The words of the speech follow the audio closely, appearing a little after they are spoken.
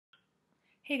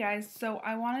Hey guys, so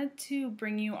I wanted to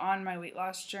bring you on my weight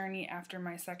loss journey after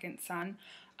my second son,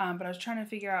 but I was trying to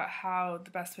figure out how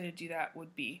the best way to do that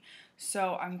would be.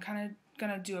 So I'm kind of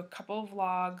gonna do a couple of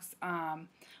vlogs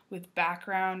with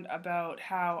background about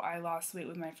how I lost weight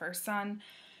with my first son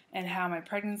and how my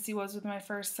pregnancy was with my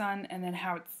first son, and then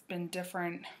how it's been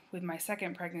different with my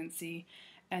second pregnancy,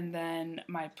 and then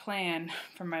my plan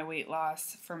for my weight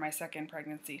loss for my second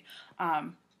pregnancy. I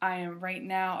am right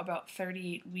now about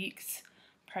 38 weeks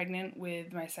pregnant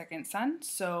with my second son,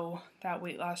 so that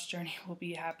weight loss journey will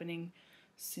be happening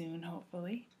soon,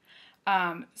 hopefully.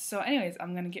 Anyways,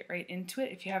 I'm going to get right into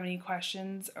it. If you have any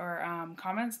questions or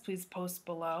comments, please post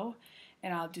below,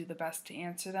 and I'll do the best to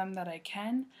answer them that I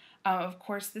can. Of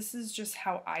course, this is just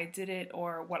how I did it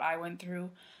or what I went through.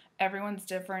 Everyone's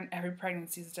different. Every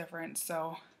pregnancy is different,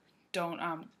 so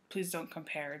please don't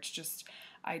compare. It's just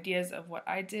ideas of what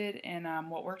I did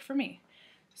and what worked for me.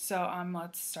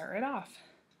 Let's start right off.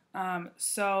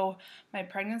 So my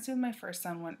pregnancy with my first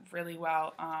son went really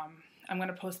well. I'm going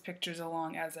to post pictures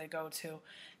along as I go to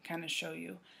kind of show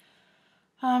you.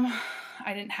 I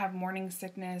didn't have morning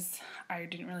sickness. I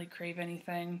didn't really crave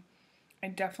anything. I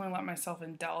definitely let myself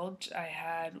indulge. I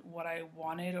had what I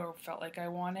wanted or felt like I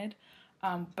wanted,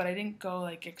 but I didn't go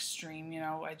like extreme,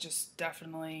 I just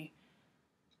definitely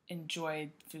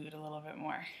enjoyed food a little bit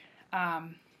more.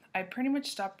 I pretty much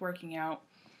stopped working out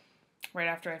right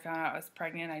after I found out I was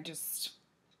pregnant. I just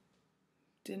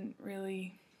didn't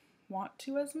really want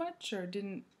to as much, or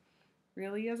didn't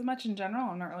really as much in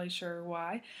general. I'm not really sure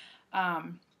why.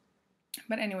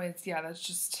 But anyways, yeah, that's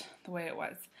just the way it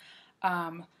was.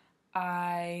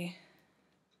 I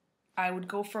would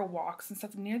go for walks and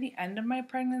stuff near the end of my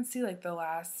pregnancy, like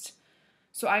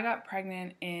so I got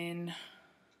pregnant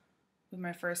with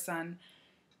my first son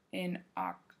in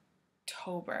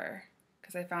October,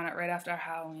 because I found out right after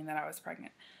Halloween that I was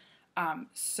pregnant.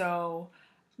 So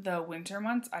the winter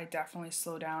months, I definitely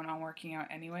slow down on working out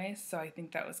anyway, so I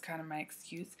think that was kind of my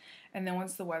excuse. And then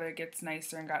once the weather gets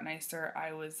nicer and got nicer,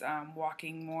 I was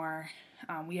walking more.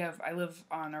 I live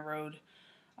on a road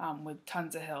with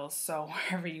tons of hills, so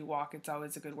wherever you walk, it's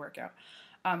always a good workout.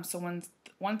 So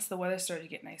once the weather started to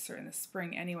get nicer in the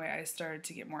spring anyway, I started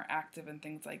to get more active and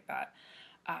things like that.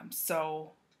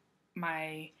 So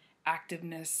my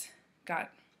activeness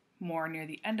got more near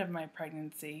the end of my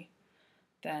pregnancy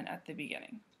than at the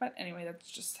beginning. But anyway, that's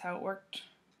just how it worked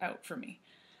out for me.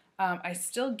 I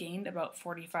still gained about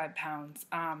 45 pounds.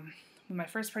 With my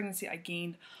first pregnancy, I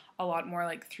gained a lot more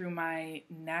like through my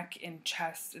neck and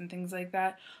chest and things like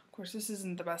that. Of course, this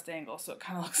isn't the best angle, so it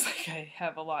kind of looks like I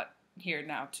have a lot here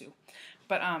now too.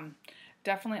 But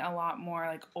definitely a lot more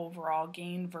like overall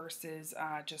gain versus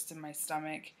just in my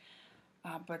stomach.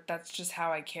 But that's just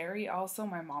how I carry also.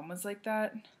 My mom was like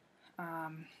that.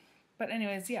 But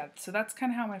anyways, yeah, so that's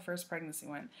kind of how my first pregnancy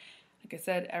went. Like I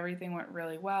said, everything went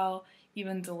really well.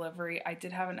 Even delivery, I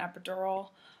did have an epidural,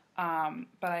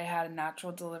 but I had a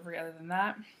natural delivery other than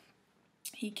that.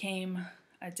 He came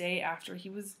a day after he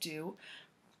was due,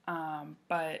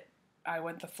 but I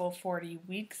went the full 40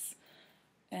 weeks,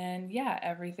 and yeah,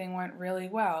 everything went really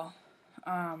well.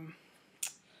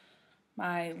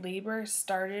 My labor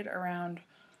started around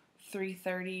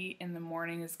 3:30 in the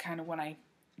morning is kind of when I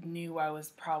knew I was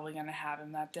probably going to have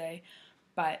him that day,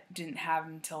 but didn't have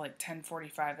him until like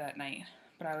 10:45 that night.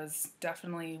 But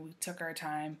we took our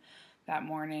time that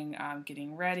morning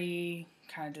getting ready,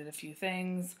 kind of did a few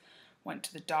things, went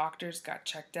to the doctor's, got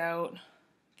checked out,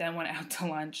 then went out to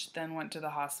lunch, then went to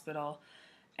the hospital,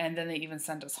 and then they even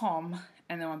sent us home,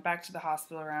 and then went back to the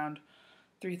hospital around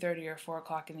 3:30 or 4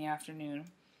 o'clock in the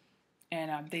afternoon.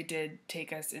 And they did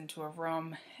take us into a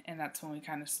room, and that's when we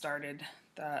kind of started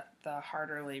the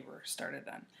harder labor started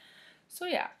then. So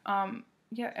yeah,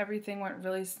 everything went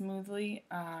really smoothly.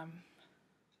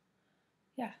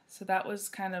 So that was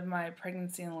kind of my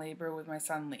pregnancy and labor with my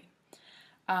son Lee.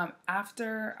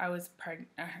 After I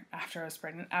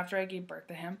gave birth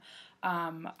to him,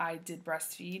 I did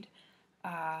breastfeed.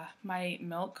 My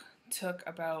milk took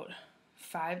about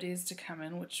 5 days to come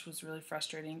in, which was really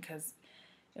frustrating because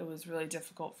it was really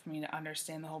difficult for me to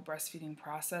understand the whole breastfeeding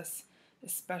process,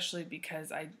 especially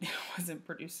because I wasn't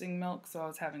producing milk, so I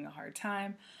was having a hard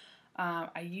time.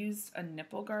 I used a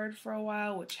nipple guard for a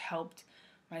while, which helped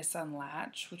my son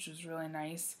latch, which was really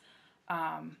nice.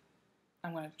 I'm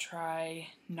going to try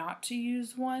not to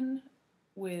use one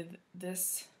with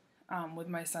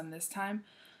my son this time,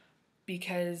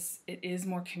 because it is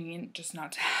more convenient just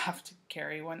not to have to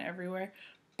carry one everywhere.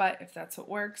 But if that's what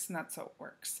works, then that's what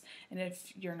works. And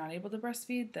if you're not able to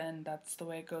breastfeed, then that's the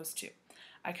way it goes too.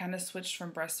 I kind of switched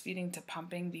from breastfeeding to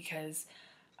pumping because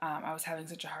I was having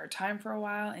such a hard time for a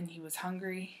while, and he was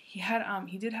hungry. He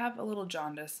did have a little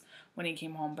jaundice when he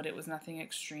came home, but it was nothing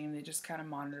extreme. They just kind of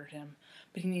monitored him,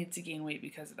 but he needed to gain weight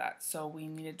because of that. So we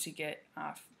needed to get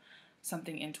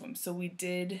something into him. So we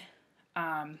did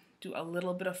do a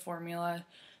little bit of formula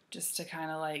just to kind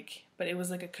of like, but it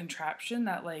was like a contraption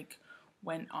that like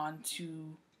went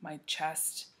onto my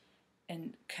chest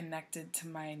and connected to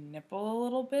my nipple a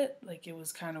little bit. Like it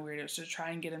was kind of weird. It was to try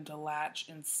and get him to latch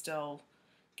and still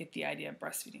get the idea of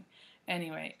breastfeeding.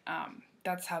 Anyway,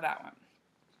 that's how that went.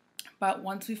 But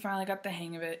once we finally got the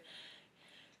hang of it,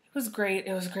 it was great.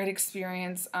 It was a great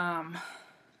experience.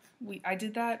 I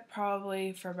did that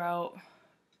probably for about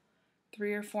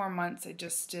 3 or 4 months. I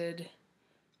just did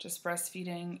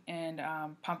breastfeeding and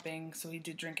pumping. So he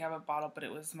did drink out of a bottle, but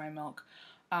it was my milk.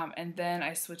 And then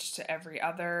I switched to every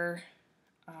other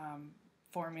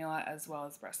formula as well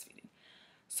as breastfeeding.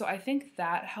 So I think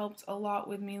that helped a lot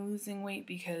with me losing weight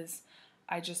because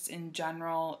I just, in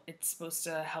general, it's supposed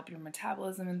to help your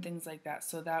metabolism and things like that.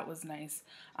 So that was nice.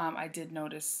 I did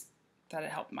notice that it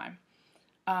helped mine.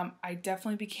 I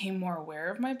definitely became more aware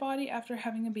of my body after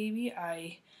having a baby.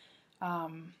 I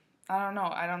don't know.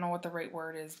 I don't know what the right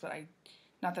word is, but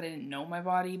not that I didn't know my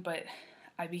body, but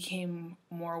I became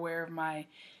more aware of my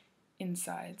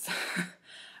insides.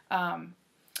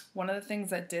 One of the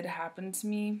things that did happen to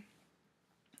me,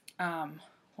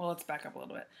 well, let's back up a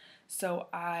little bit. So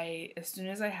as soon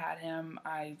as I had him,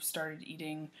 I started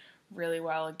eating really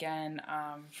well again,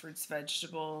 fruits,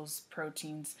 vegetables,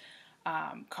 proteins,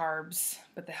 carbs,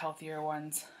 but the healthier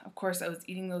ones. Of course, I was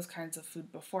eating those kinds of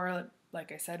food before,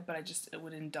 like I said, but it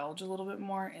would indulge a little bit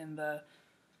more in the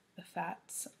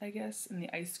fats, I guess, in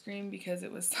the ice cream because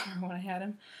it was summer when I had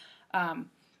him.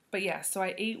 But yeah, so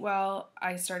I ate well.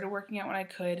 I started working out when I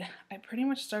could. I pretty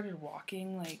much started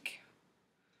walking like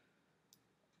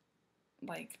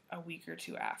a week or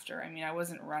two after. I mean, I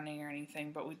wasn't running or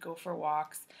anything, but we'd go for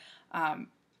walks.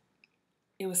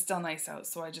 It was still nice out,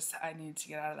 so I needed to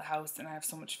get out of the house, and I have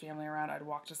so much family around. I'd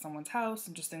walk to someone's house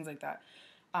and just things like that.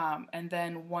 And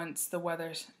then once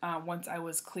I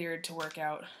was cleared to work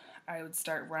out, I would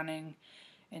start running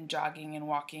and jogging and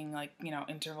walking, like,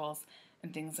 intervals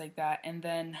and things like that. And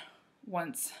then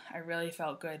once I really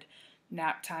felt good,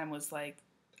 nap time was like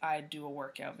I'd do a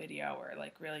workout video or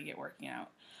like really get working out.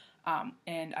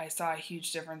 And I saw a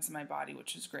huge difference in my body,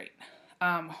 which was great.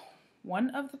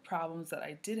 One of the problems that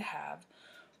I did have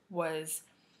was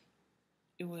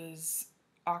it was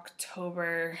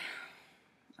October,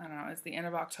 I don't know, it's the end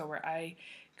of October. I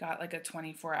got like a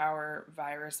 24-hour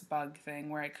virus bug thing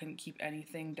where I couldn't keep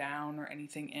anything down or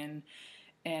anything in,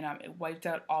 and it wiped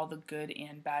out all the good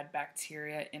and bad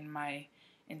bacteria in my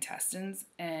intestines,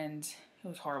 and it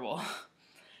was horrible.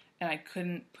 And I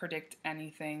couldn't predict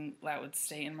anything that would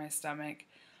stay in my stomach.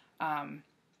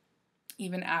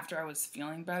 Even after I was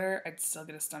feeling better, I'd still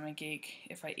get a stomach ache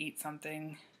if I ate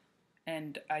something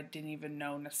and I didn't even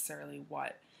know necessarily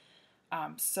what.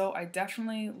 So I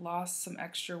definitely lost some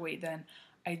extra weight then.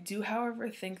 I do, however,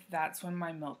 think that's when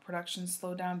my milk production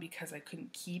slowed down because I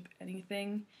couldn't keep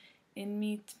anything in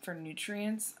me for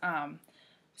nutrients.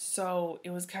 So it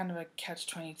was kind of a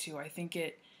catch-22. I think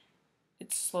it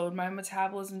slowed my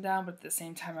metabolism down, but at the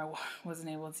same time I wasn't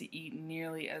able to eat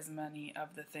nearly as many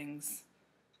of the things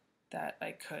that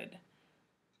I could.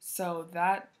 So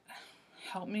that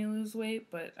helped me lose weight,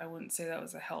 but I wouldn't say that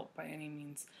was a help by any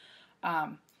means.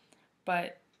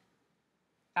 But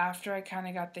after I kind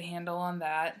of got the handle on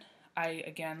that, I,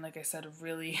 again, like I said,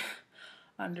 really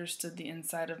understood the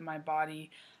inside of my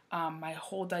body. My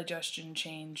whole digestion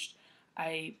changed.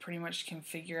 I pretty much can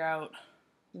figure out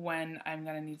when I'm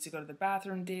going to need to go to the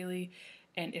bathroom daily,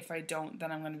 and if I don't,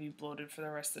 then I'm going to be bloated for the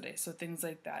rest of the day. So things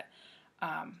like that.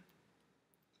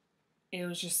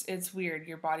 It's weird.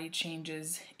 Your body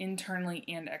changes internally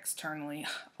and externally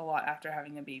a lot after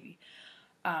having a baby.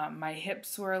 My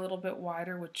hips were a little bit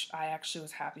wider, which I actually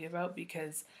was happy about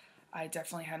because I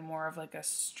definitely had more of like a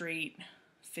straight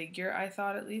figure, I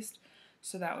thought, at least.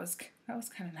 So that was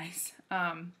kind of nice.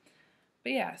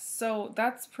 But yeah, so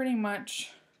that's pretty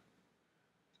much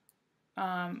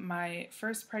my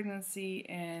first pregnancy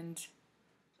and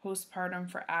postpartum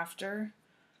for after.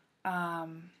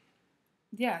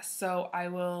 Yeah, so I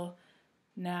will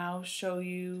now show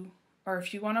you, or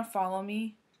if you want to follow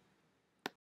me